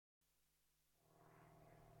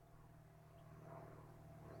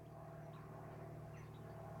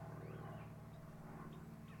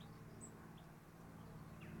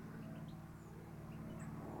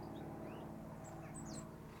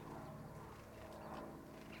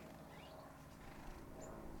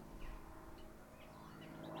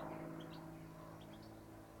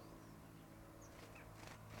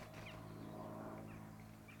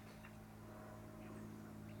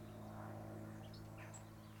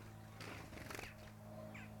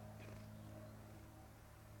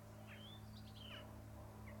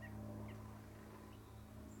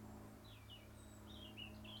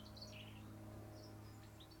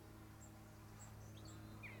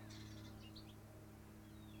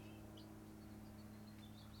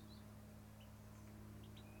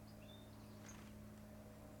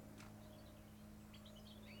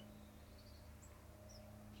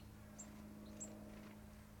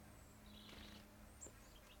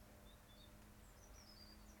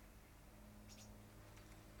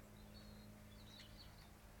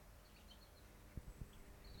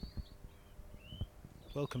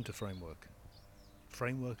Welcome to Framework.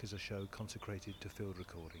 Framework is a show consecrated to field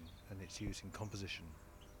recording and its use in composition,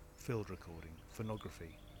 field recording,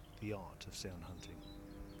 phonography, the art of sound hunting.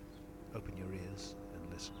 Open your ears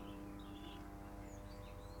and listen.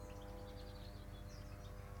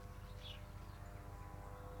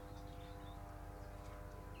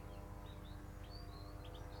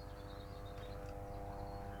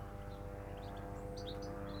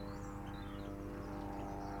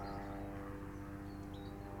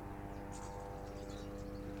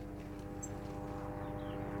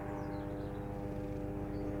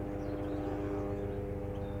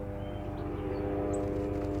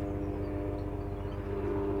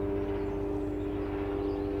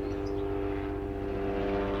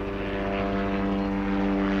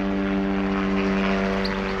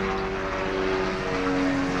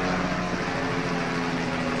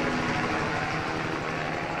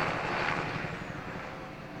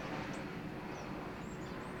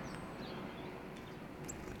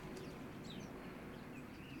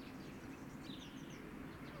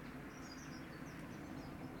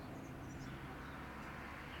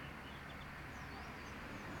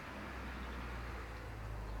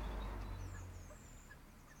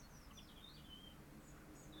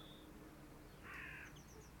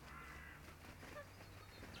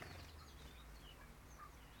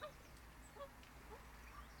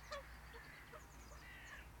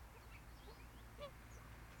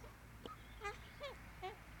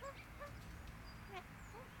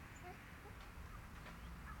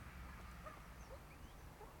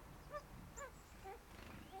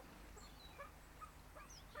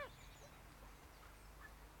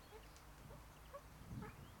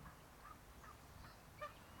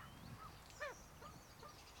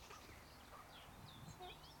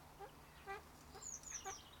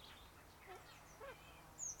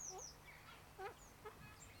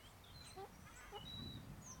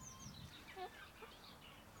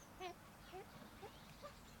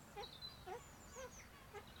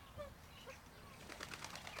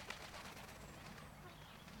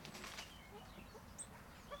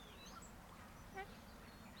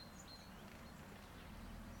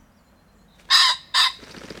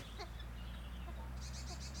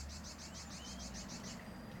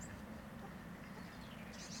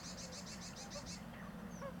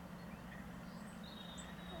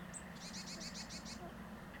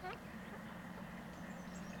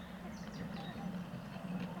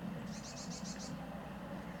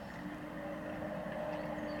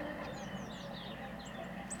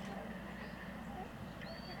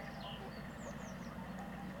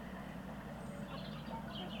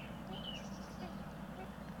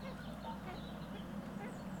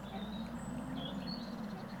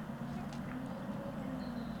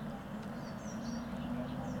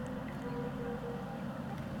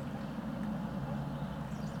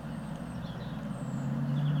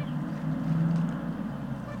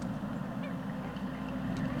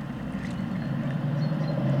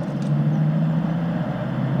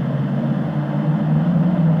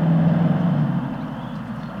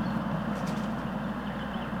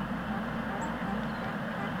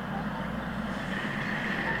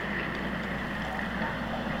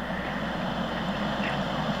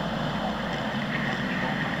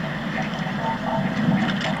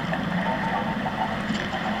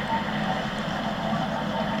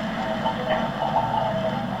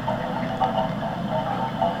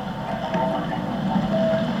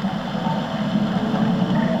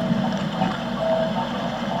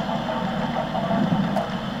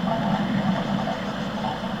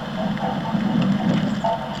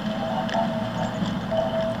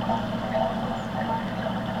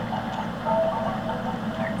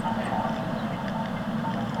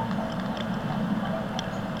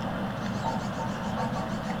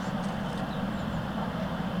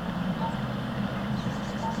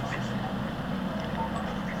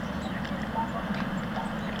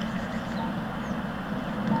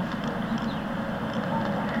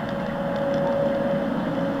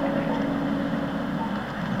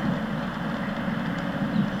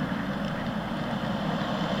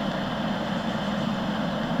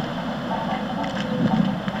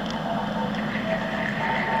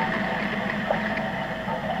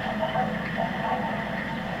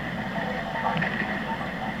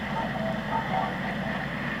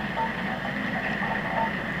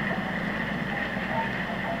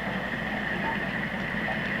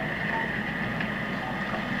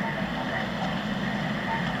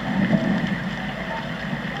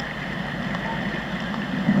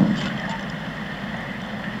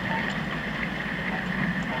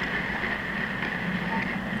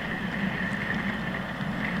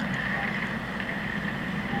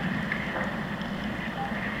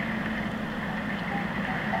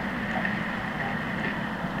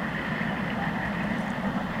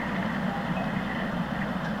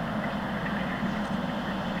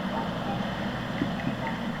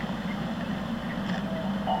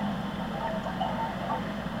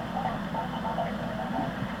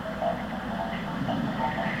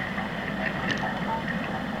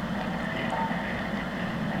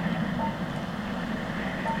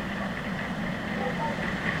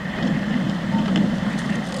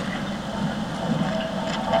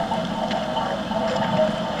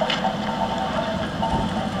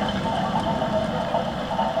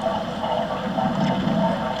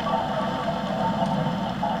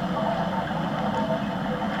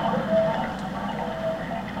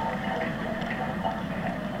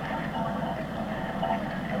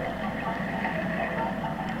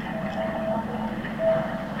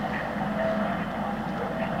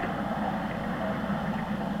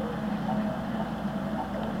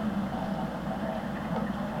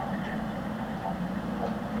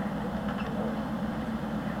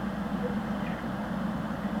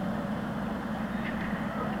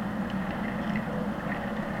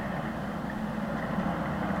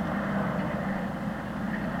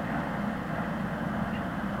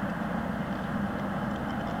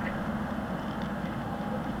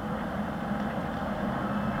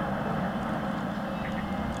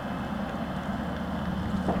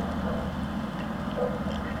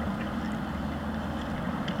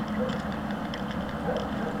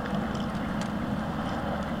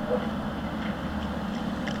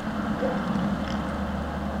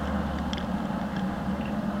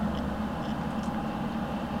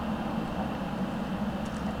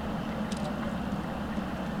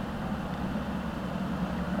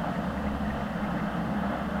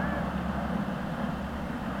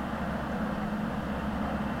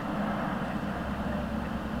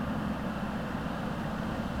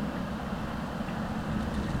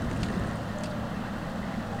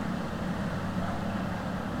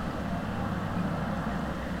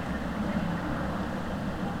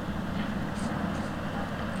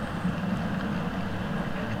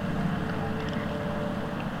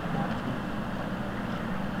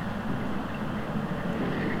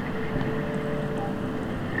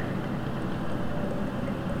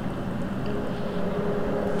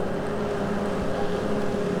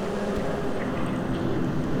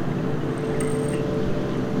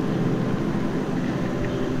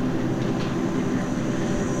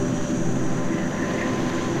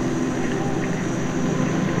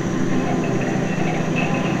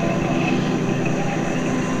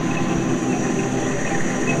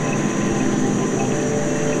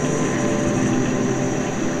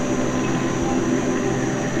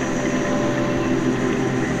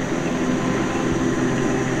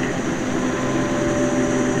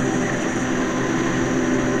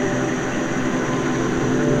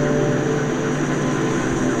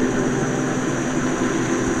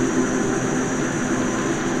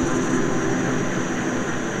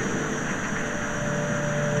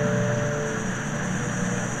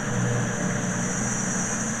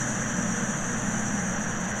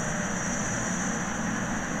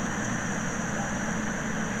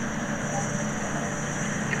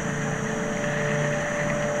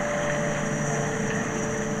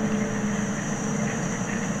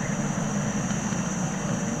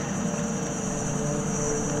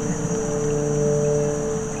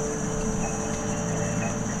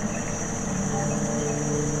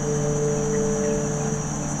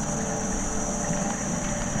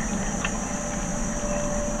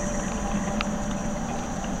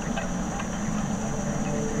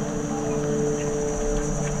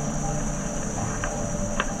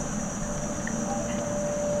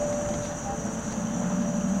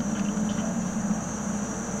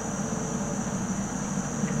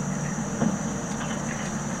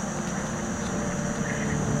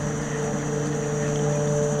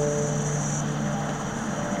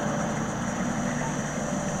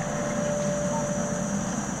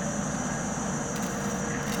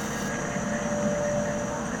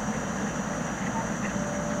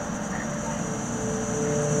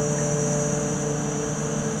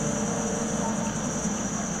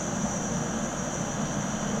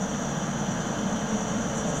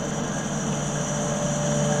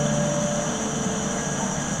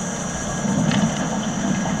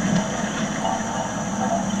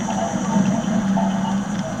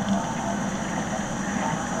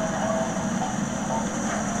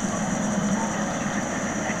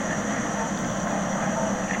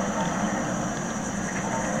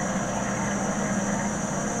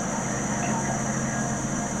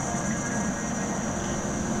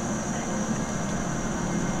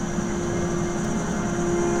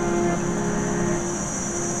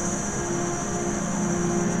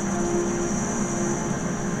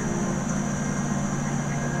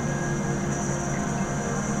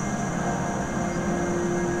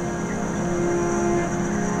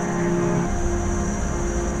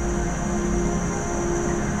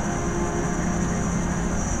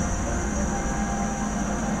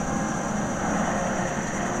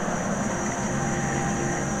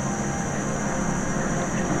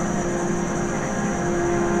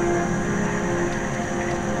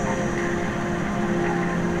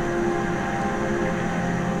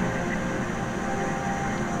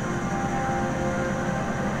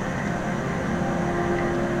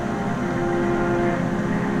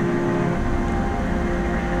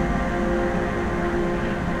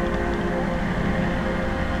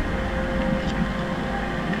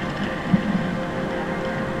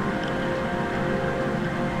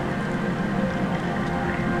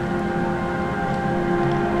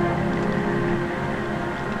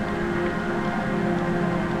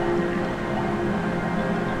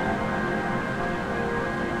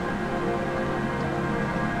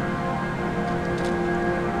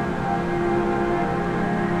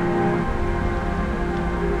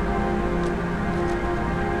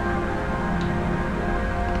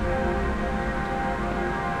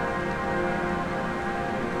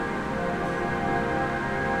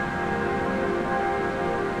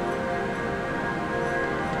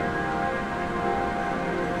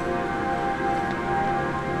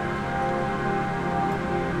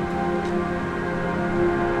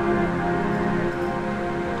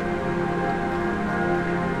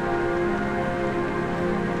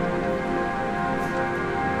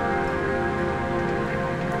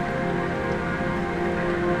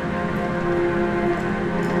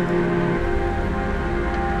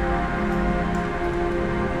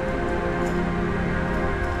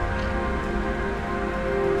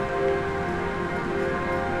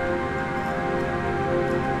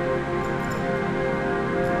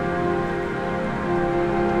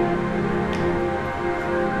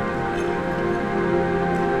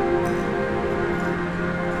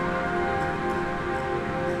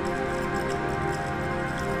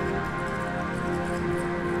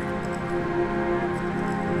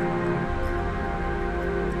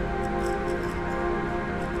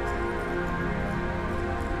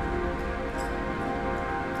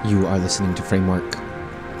 You are listening to Framework.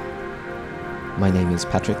 My name is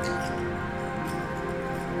Patrick.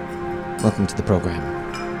 Welcome to the program.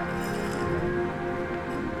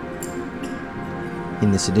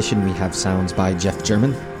 In this edition we have sounds by Jeph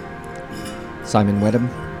Jerman, Simon Whetham,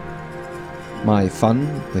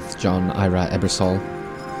 myfun with John Ira Ebersole,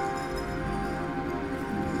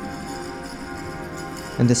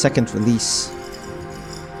 and a second release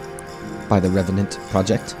by the Revenant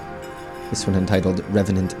project, this one entitled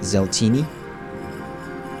Revenant Zeltini.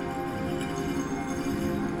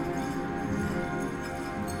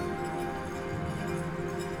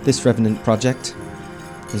 This Revenant project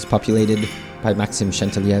is populated by Maxim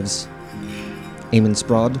Chanteliev's Eamon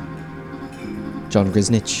Sprod, John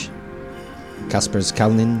Grisnich, Kaspers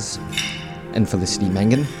Kalnins, and Felicity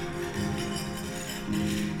Mangan.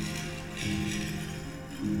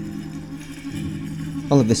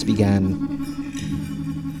 All of this began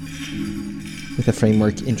with a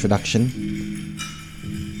framework introduction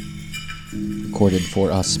recorded for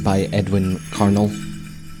us by Edwin Carnell.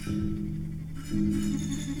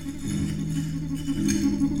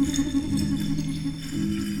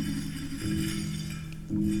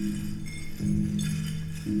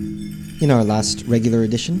 In our last regular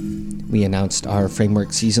edition, we announced our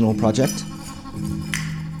Framework Seasonal project.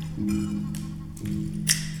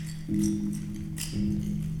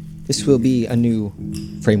 This will be a new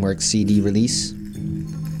Framework CD release,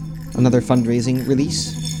 another fundraising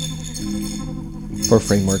release for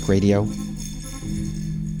Framework Radio.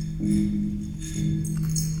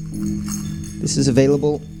 This is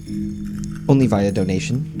available only via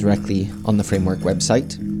donation directly on the Framework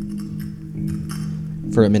website.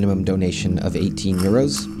 For a minimum donation of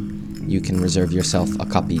 €18, you can reserve yourself a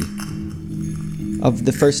copy of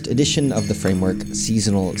the first edition of the Framework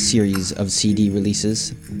Seasonal series of CD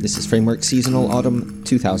releases. This is Framework Seasonal Autumn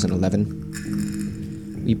 2011.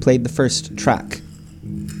 We played the first track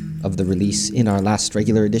of the release in our last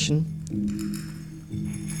regular edition,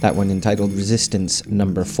 that one entitled Resistance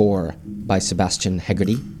Number 4 by Sebastian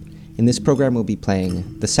Hegarty. In this program we'll be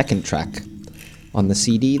playing the second track on the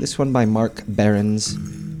CD, this one by Marc Behrens,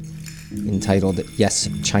 entitled Yes,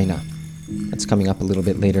 China. That's coming up a little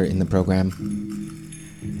bit later in the program.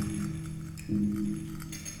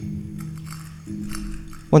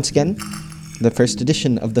 Once again, the first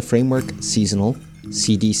edition of the Framework Seasonal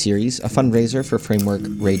CD series, a fundraiser for Framework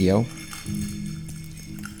Radio,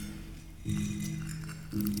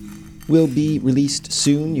 will be released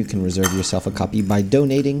soon. You can reserve yourself a copy by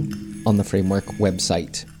donating on the Framework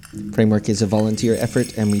website. Framework is a volunteer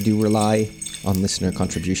effort and we do rely on listener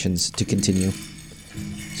contributions to continue.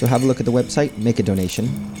 So have a look at the website, make a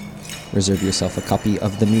donation, reserve yourself a copy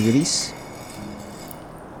of the new release.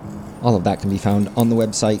 All of that can be found on the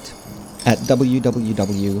website at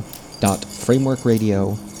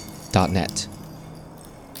www.frameworkradio.net.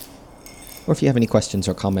 Or if you have any questions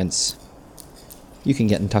or comments, you can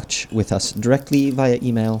get in touch with us directly via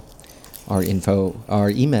email. Our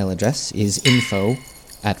email address is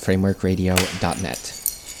info@frameworkradio.net.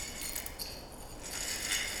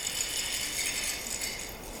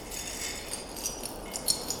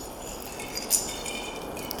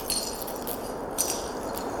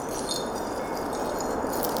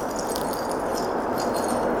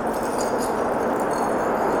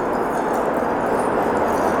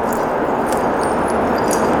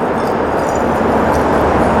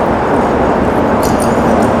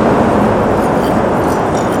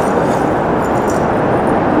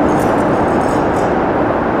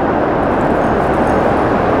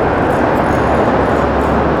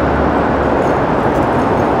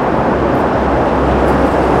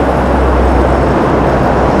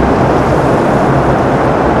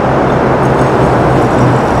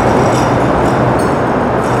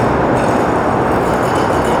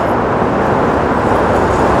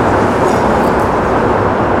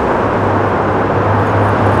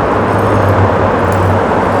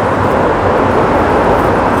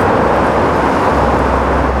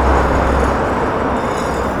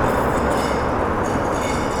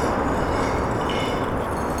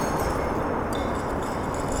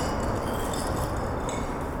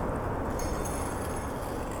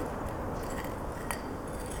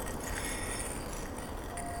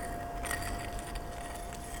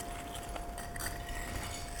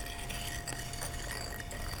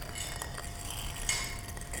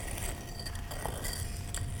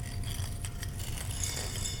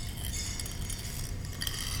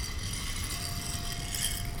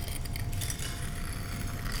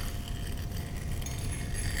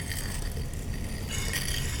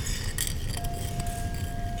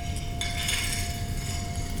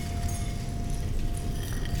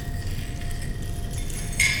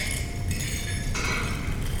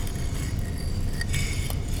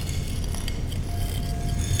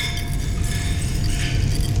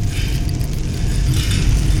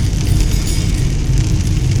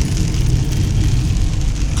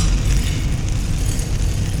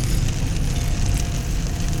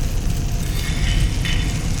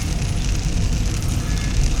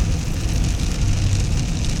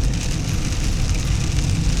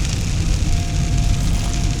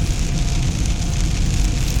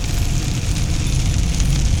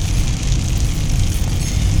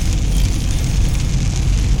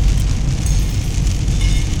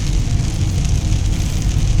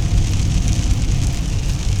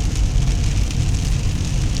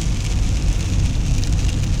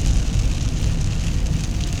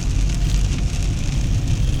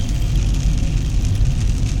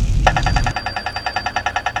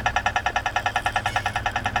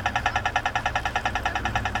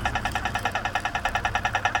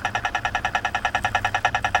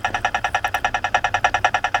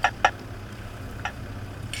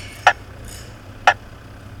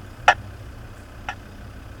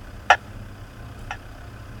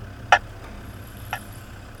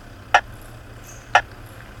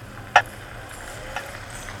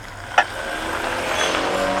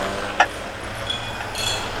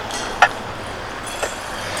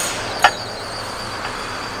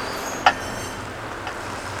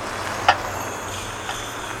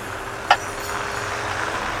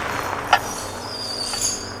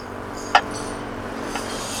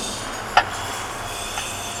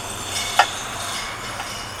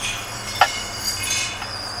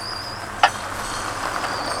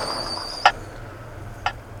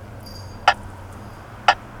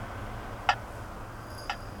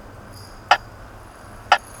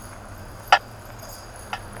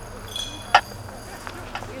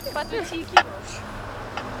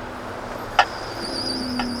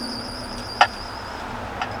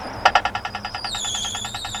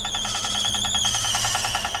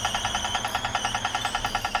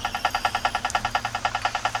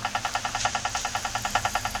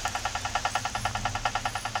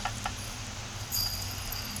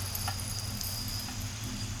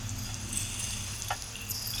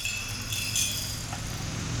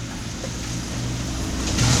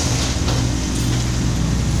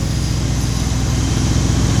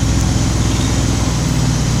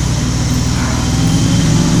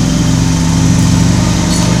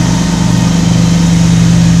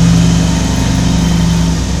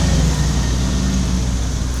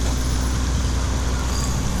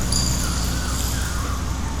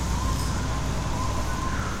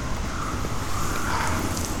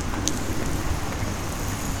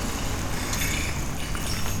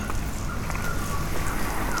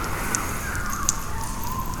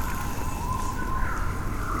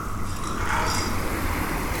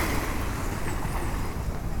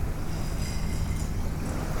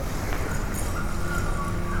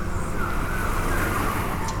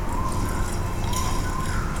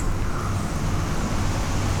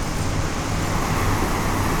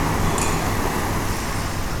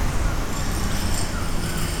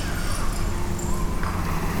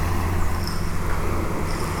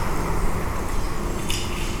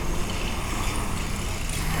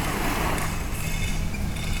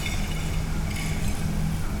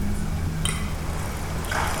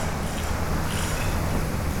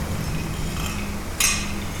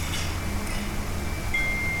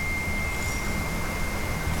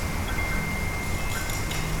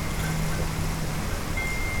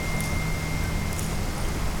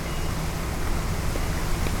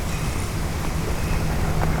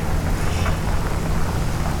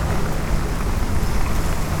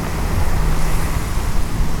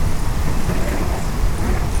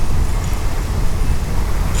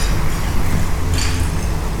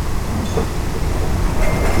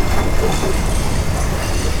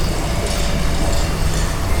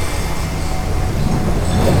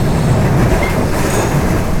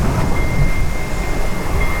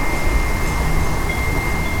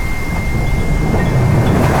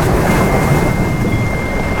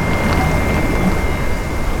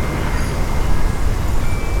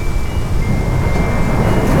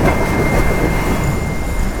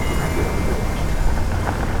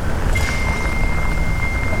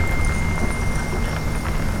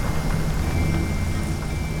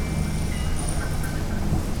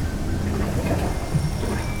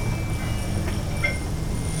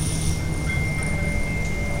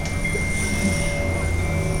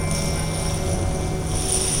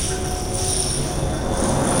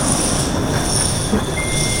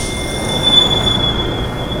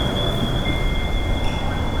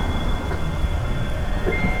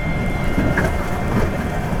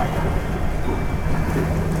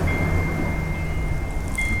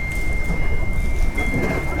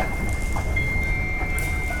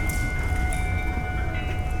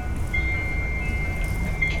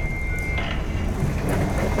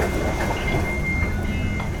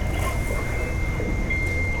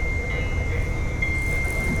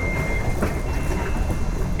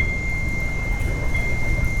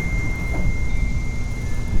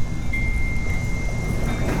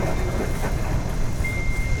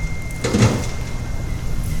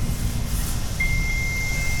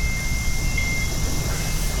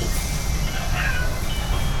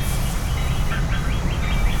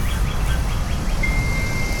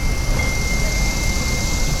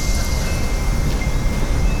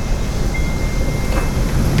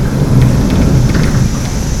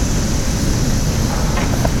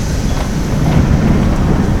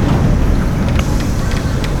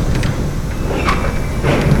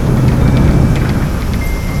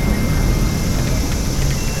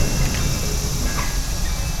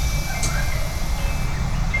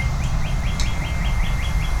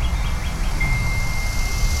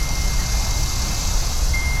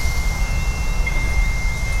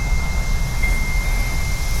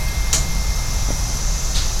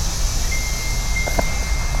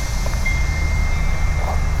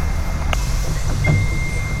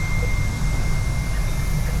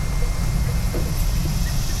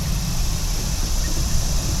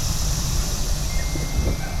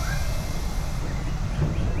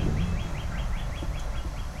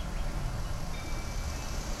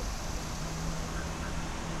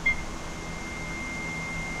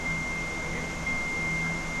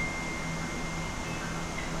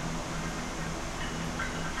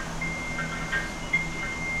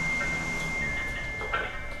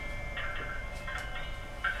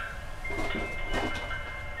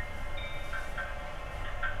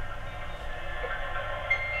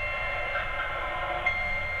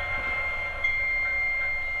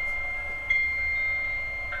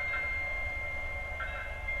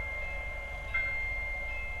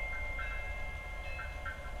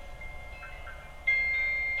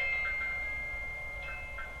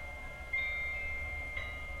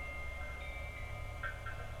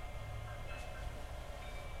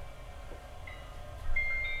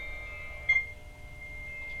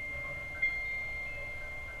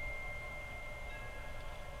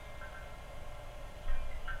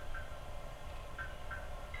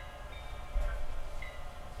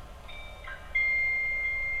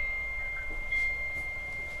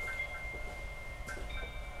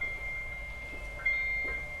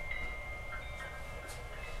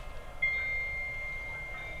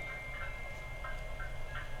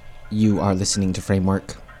 you are listening to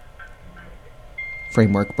Framework.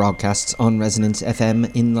 Framework broadcasts on Resonance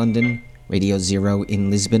FM in London, Radio Zero in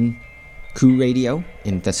Lisbon, Coup Radio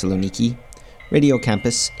in Thessaloniki, Radio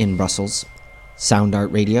Campus in Brussels, Sound Art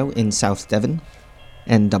Radio in South Devon,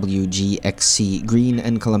 and WGXC Greene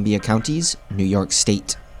and Columbia Counties, New York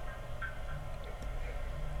State.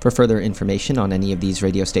 For further information on any of these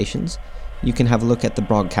radio stations, you can have a look at the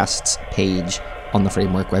broadcasts page on the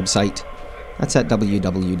Framework website. That's at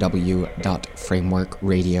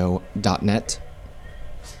www.frameworkradio.net.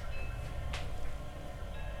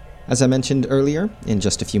 As I mentioned earlier, in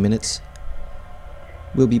just a few minutes,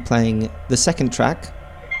 we'll be playing the second track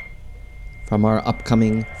from our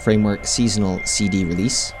upcoming Framework Seasonal CD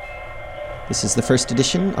release. This is the first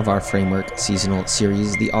edition of our Framework Seasonal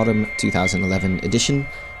series, the Autumn 2011 edition.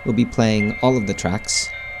 We'll be playing all of the tracks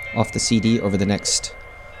off the CD over the next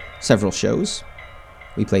several shows.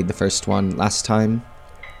 We played the first one last time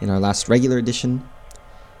in our last regular edition,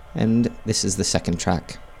 and this is the second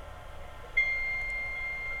track.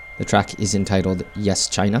 The track is entitled Yes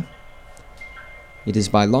China. It is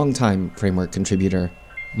by longtime Framework contributor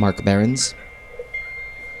Marc Behrens.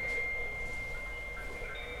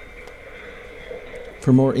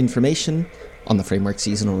 For more information on the Framework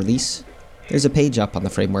seasonal release, there's a page up on the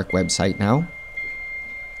Framework website now.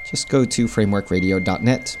 Just go to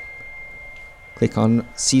frameworkradio.net, click on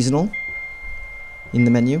Seasonal in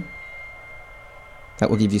the menu. That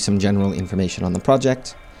will give you some general information on the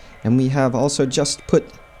project, and we have also just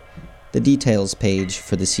put the details page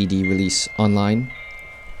for the CD release online.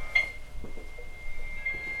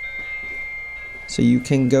 So you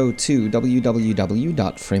can go to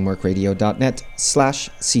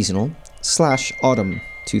www.frameworkradio.net/seasonal/autumn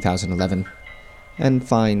 2011 and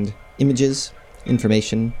find images,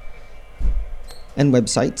 information, and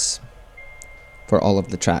websites for all of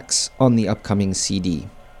the tracks on the upcoming CD.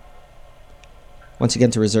 Once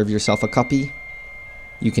again, to reserve yourself a copy,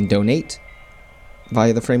 you can donate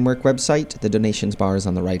via the Framework website. The donations bar is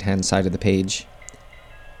on the right-hand side of the page.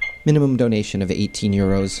 Minimum donation of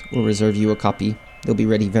 €18 will reserve you a copy. They'll be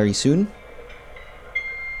ready very soon.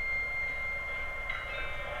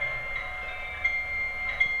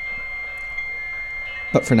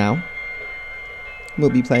 But for now,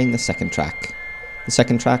 we'll be playing the second track. The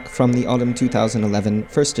second track from the Autumn 2011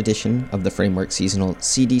 first edition of the Framework Seasonal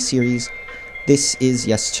CD series. This is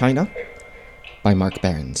Yes China by Marc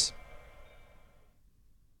Behrens.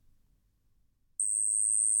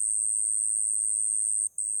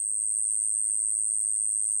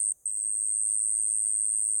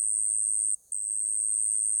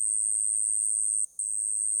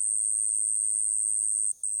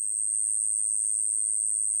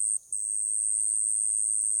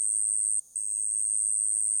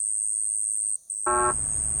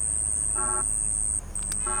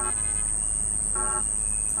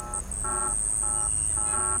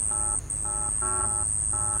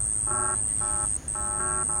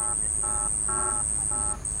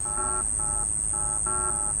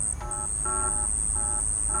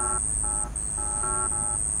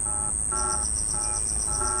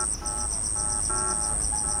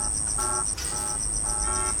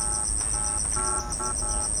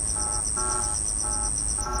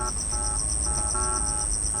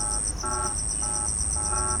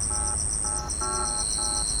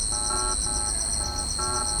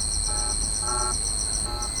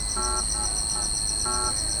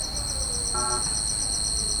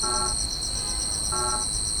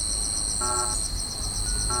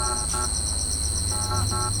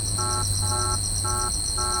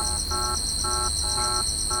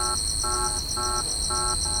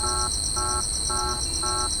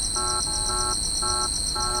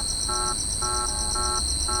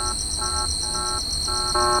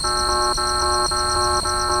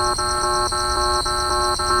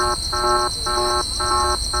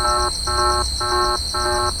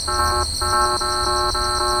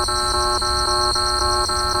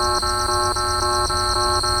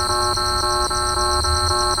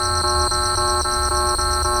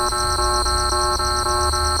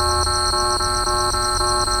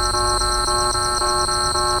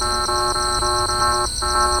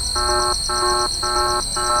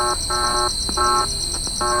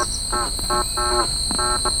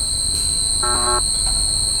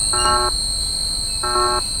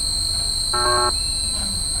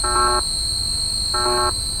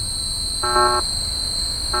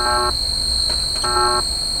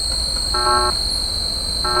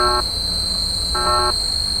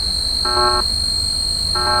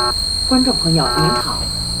观众朋友您好，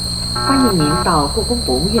欢迎您到故宫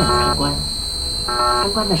博物院参观。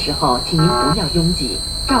参观的时候，请您不要拥挤，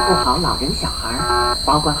照顾好老人小孩，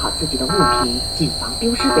保管好自己的物品，谨防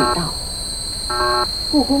丢失被盗。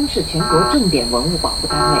故宫是全国重点文物保护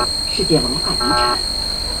单位，世界文化遗产。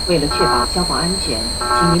为了确保消防安全，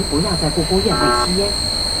请您不要在故宫院内吸烟。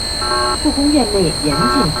故宫院内严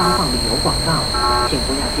禁发放旅游广告，请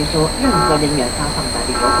不要接收任何人员发放的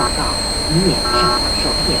旅游广告，以免上当受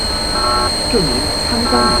骗。祝您参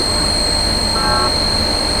观愉快。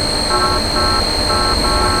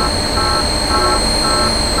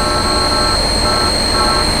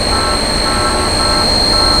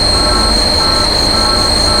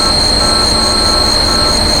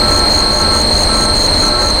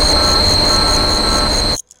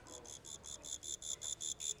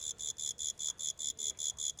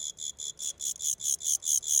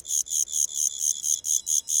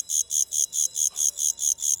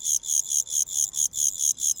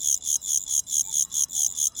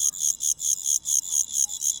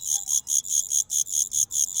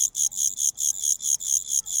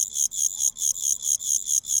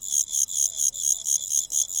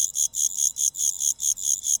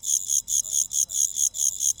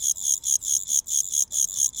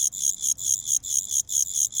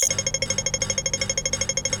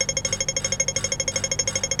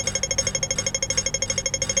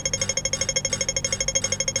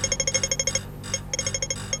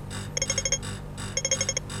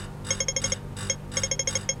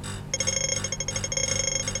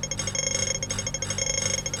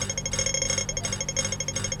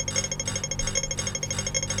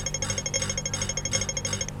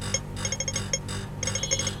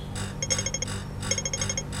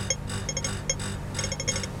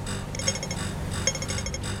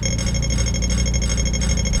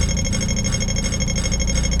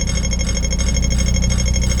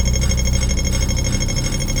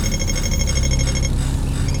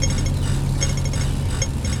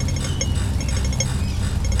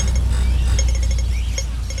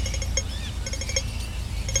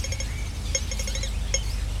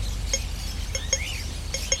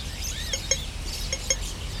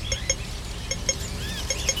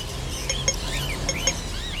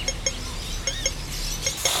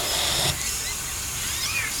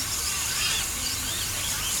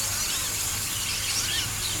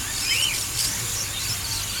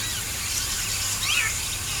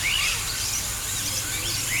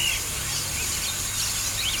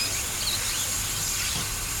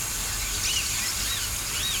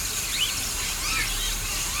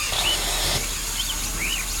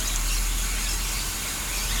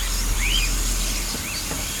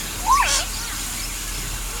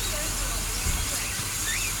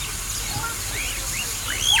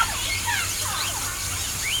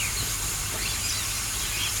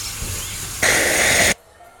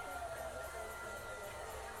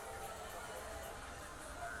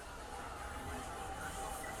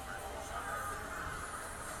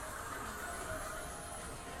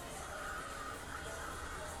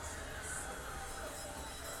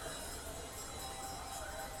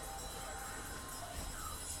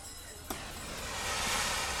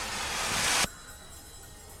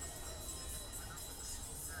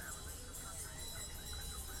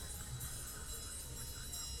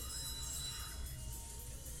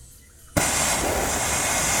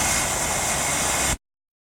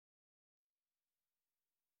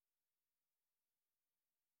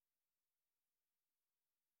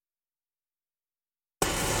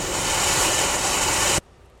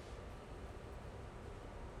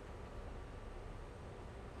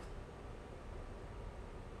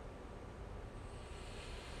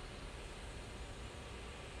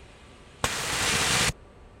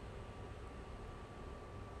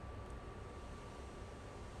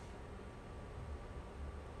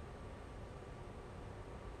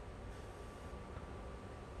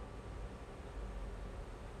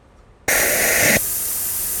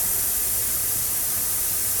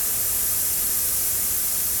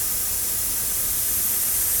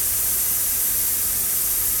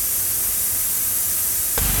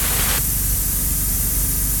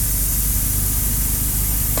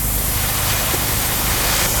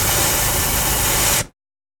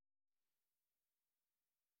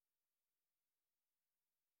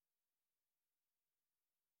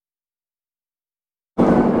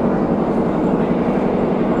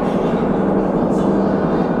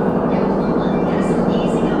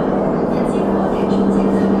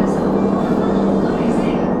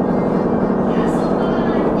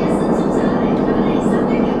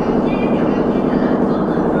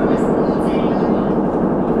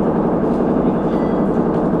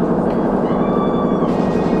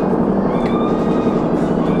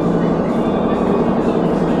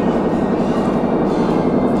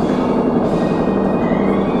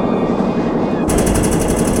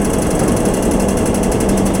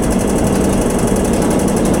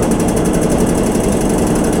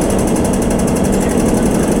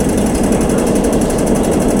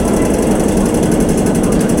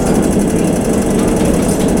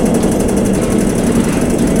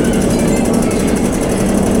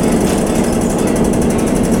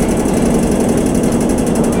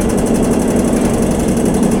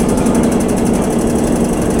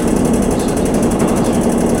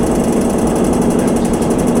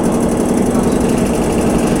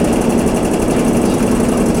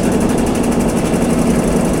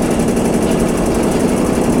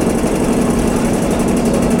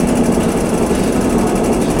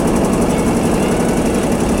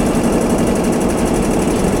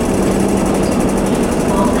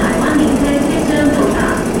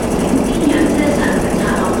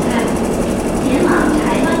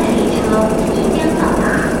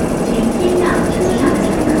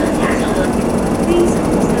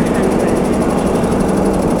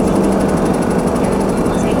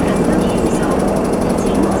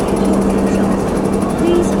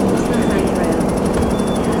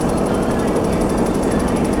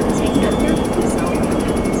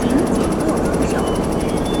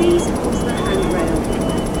Please hold the handrail.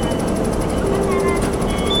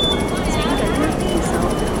 请紧握扶手，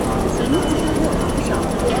请紧握扶手。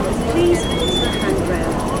Please hold the handrail.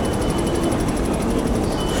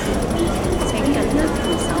 请紧握扶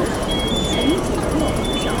手，请紧握扶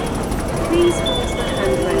手。Please hold the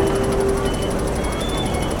handrail.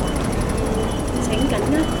 请紧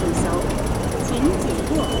握扶手，请紧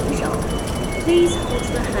握扶手。Please hold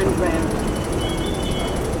the handrail.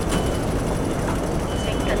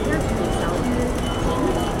 请紧握扶手，请紧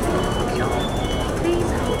握扶手。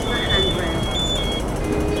Please hold the handrail. 请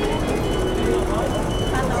紧握扶手，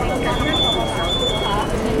请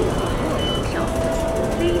紧握扶手。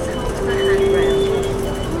Please hold the handrail.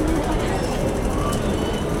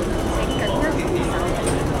 请紧握扶手，请紧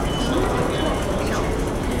握扶手。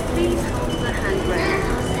Please hold the handrail.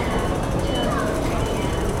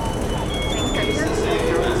 请紧握扶手，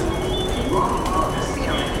请紧握扶手。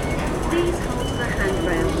Please hold the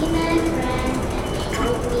handrail. 请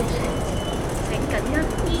紧握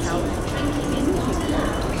扶手，请紧握扶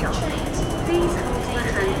手。Please hold the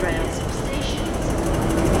handrail.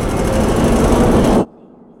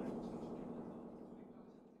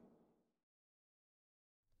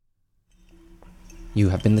 You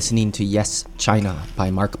have been listening to Yes, China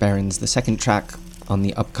by Marc Behrens, the second track on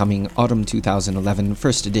the upcoming Autumn 2011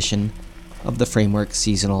 first edition of the Framework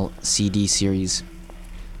Seasonal CD series.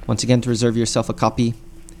 Once again, to reserve yourself a copy,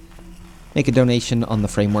 make a donation on the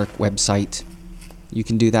Framework website. You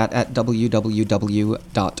can do that at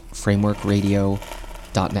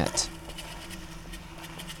www.frameworkradio.net.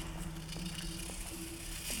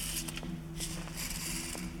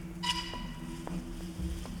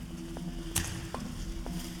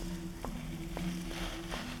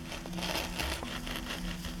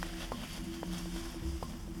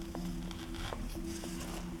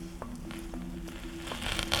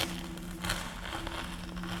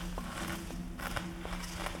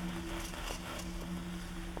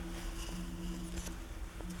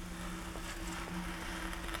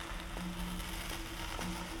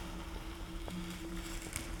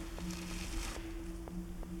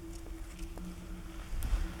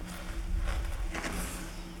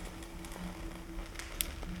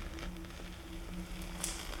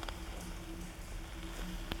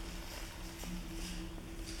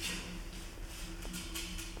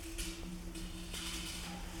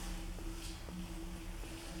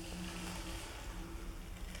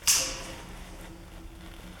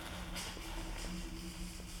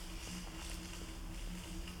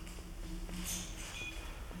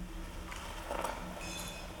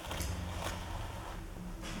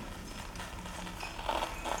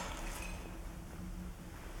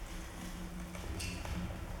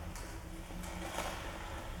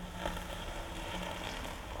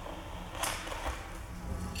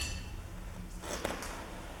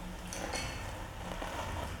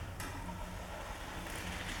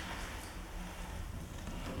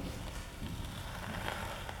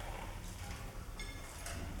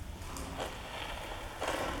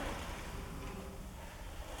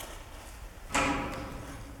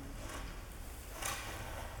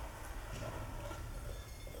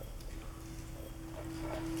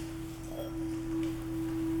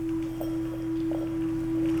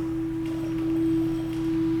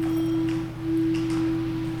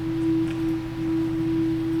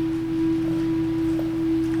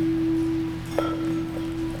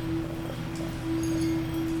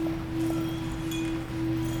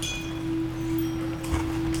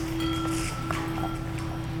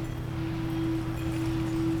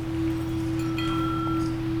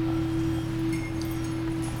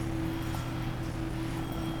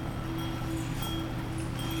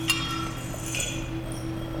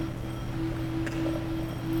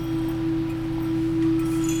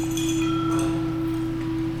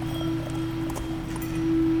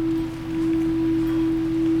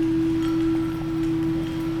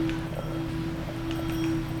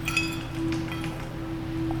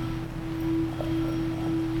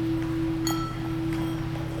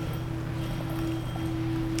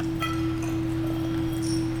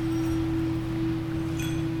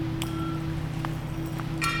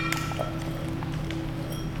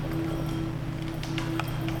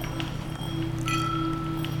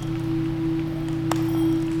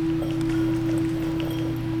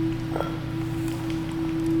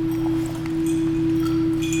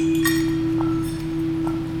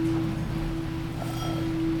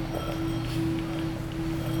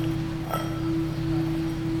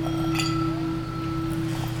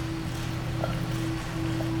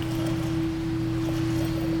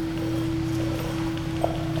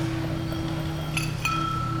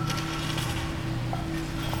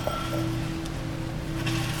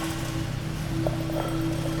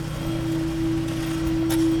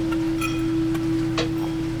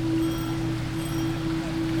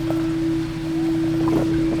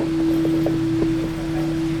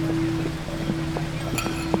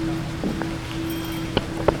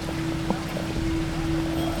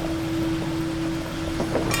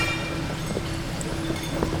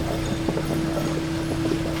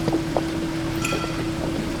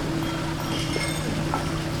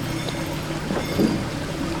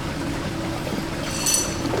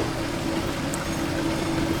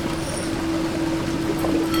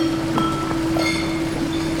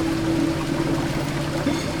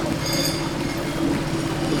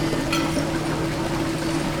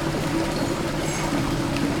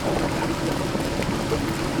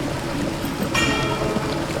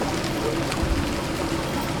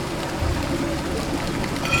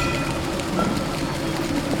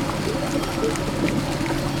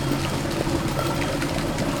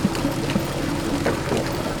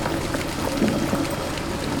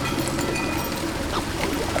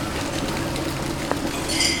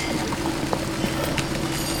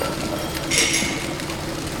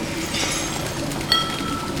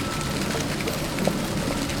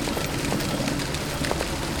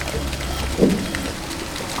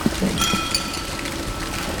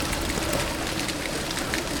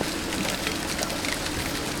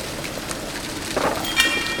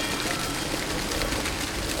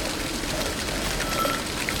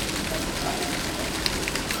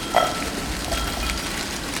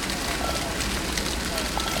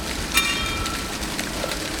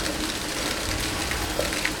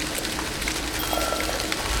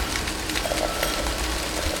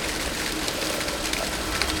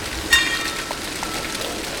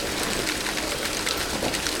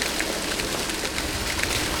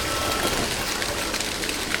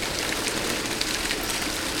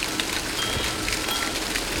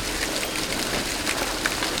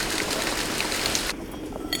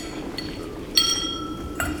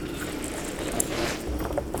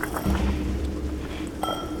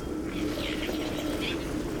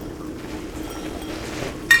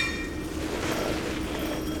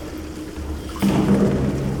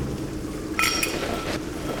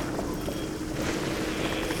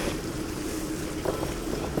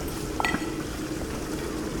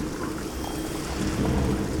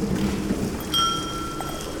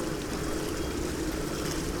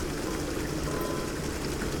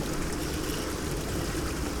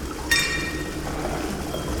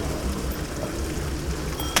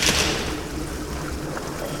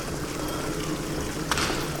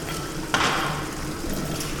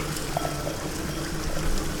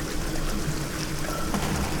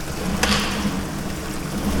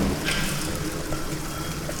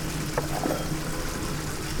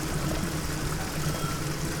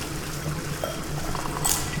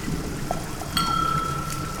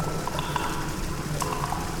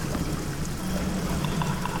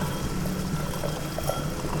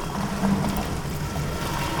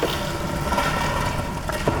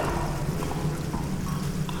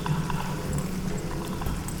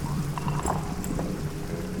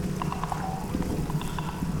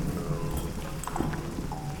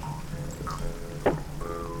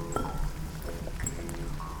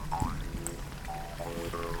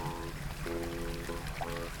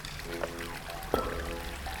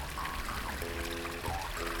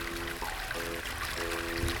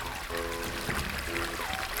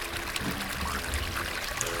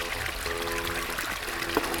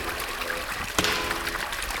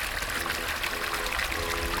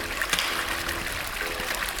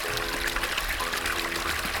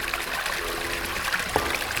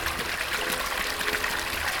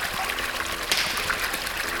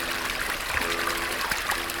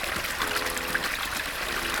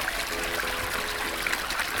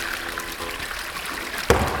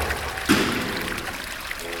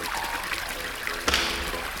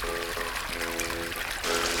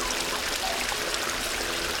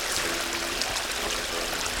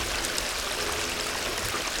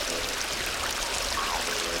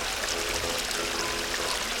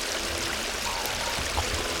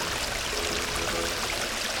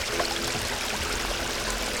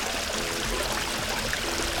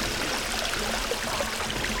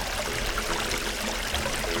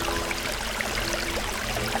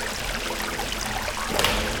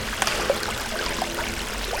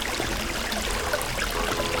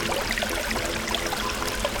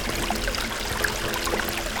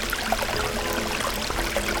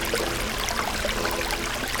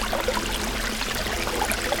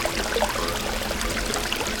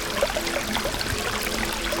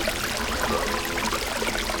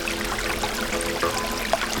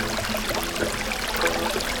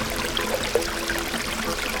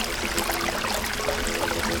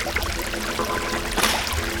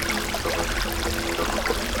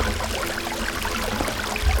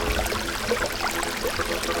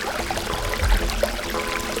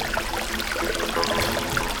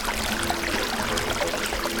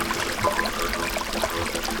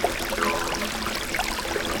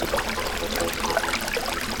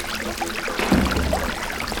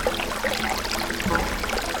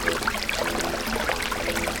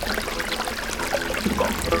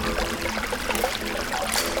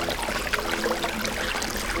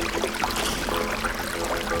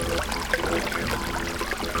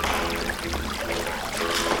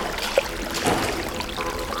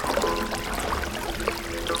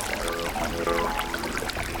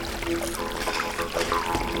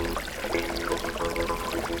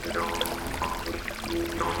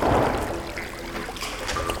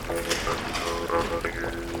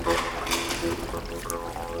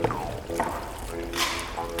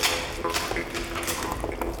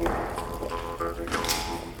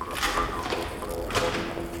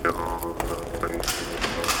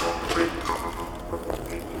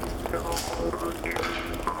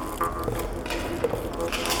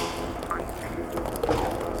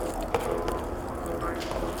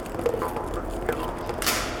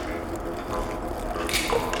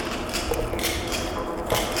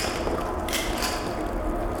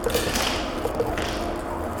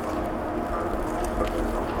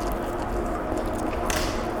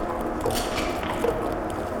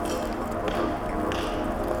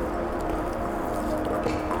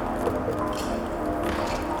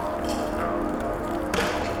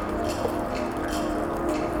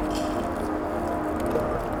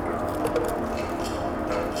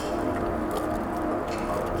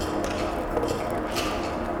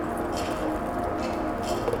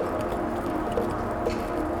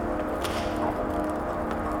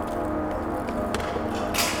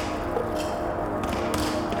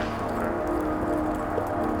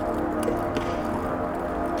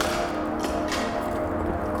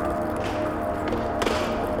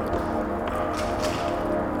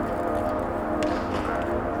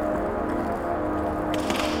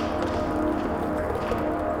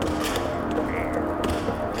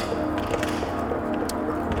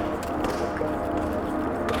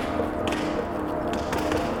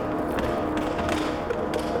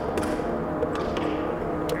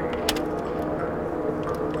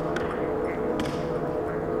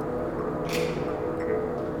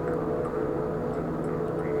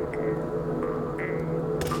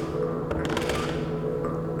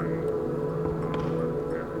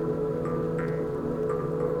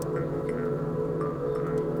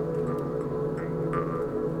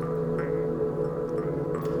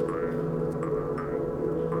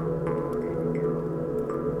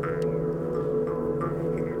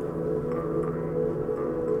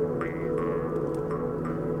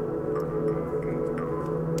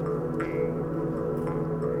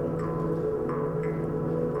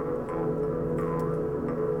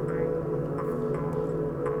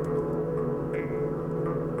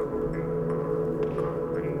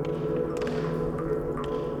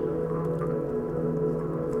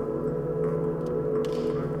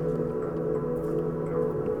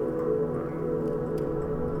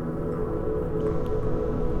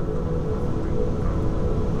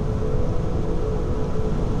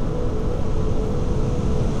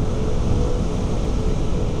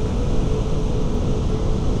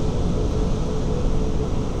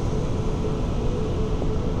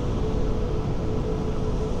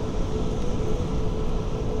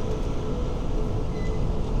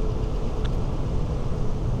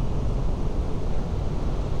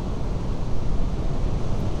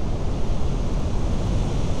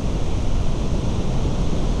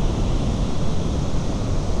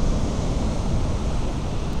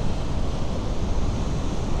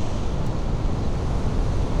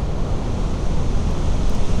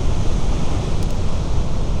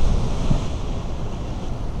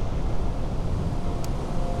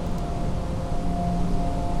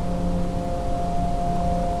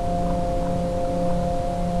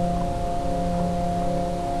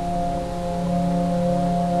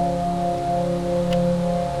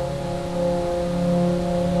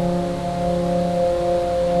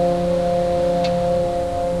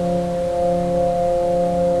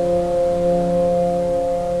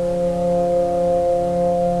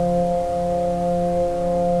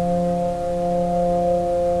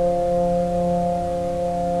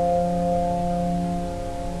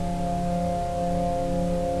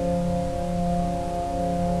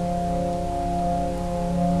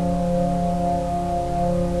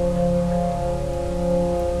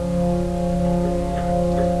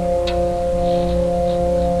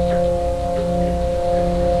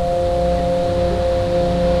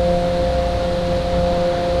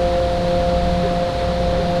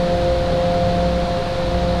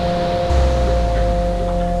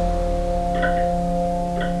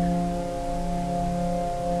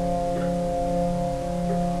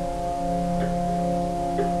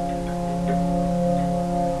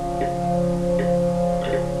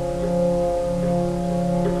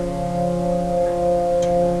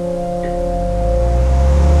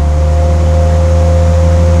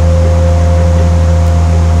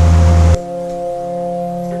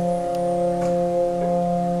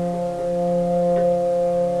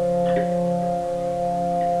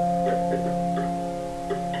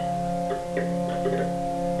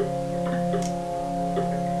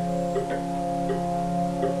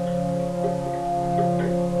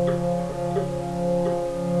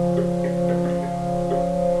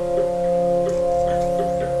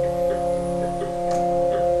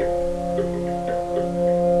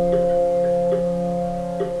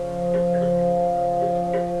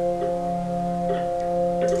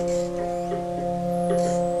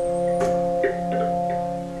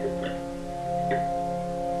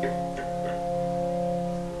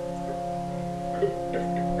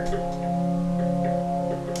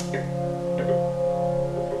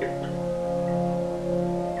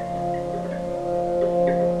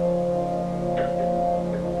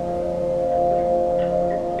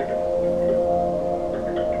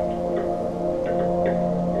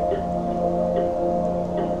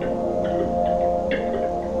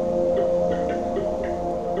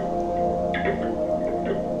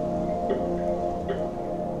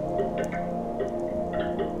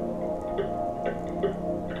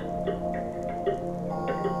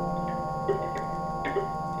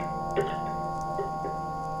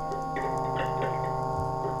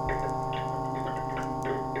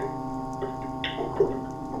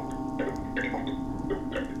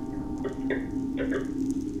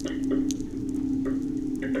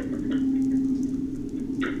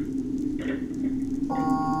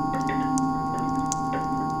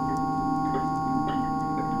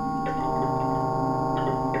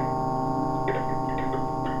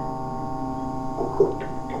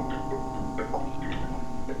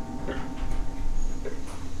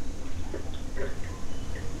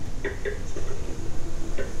 You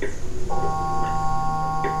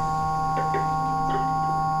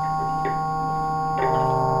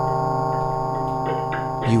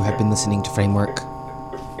have been listening to Framework.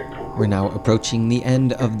 We're now approaching the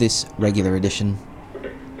end of this regular edition.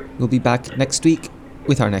 We'll be back next week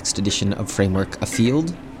with our next edition of Framework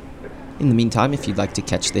Afield. In the meantime, if you'd like to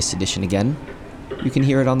catch this edition again, you can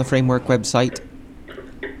hear it on the Framework website,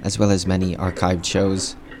 as well as many archived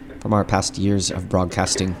shows from our past years of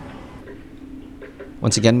broadcasting.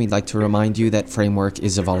 Once again, we'd like to remind you that Framework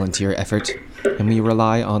is a volunteer effort, and we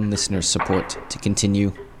rely on listeners' support to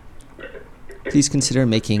continue. Please consider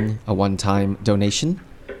making a one-time donation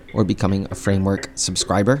or becoming a Framework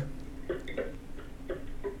subscriber.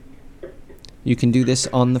 You can do this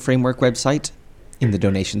on the Framework website, in the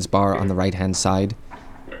donations bar on the right-hand side,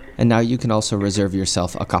 and now you can also reserve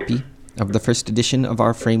yourself a copy of the first edition of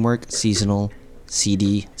our Framework seasonal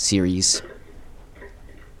CD series.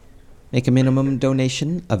 Make a minimum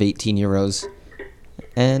donation of €18,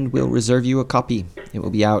 and we'll reserve you a copy. It will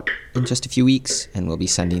be out in just a few weeks, and we'll be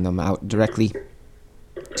sending them out directly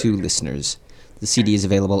to listeners. The CD is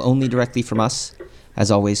available only directly from us.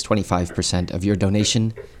 As always, 25% of your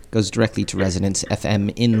donation goes directly to Resonance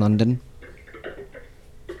FM in London.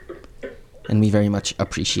 And we very much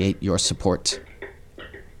appreciate your support.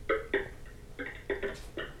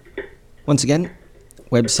 Once again,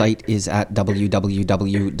 website is at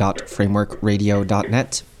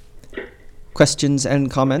www.frameworkradio.net. Questions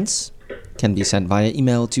and comments can be sent via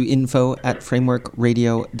email to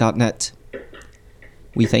info@frameworkradio.net.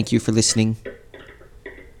 We thank you for listening,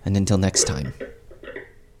 and until next time.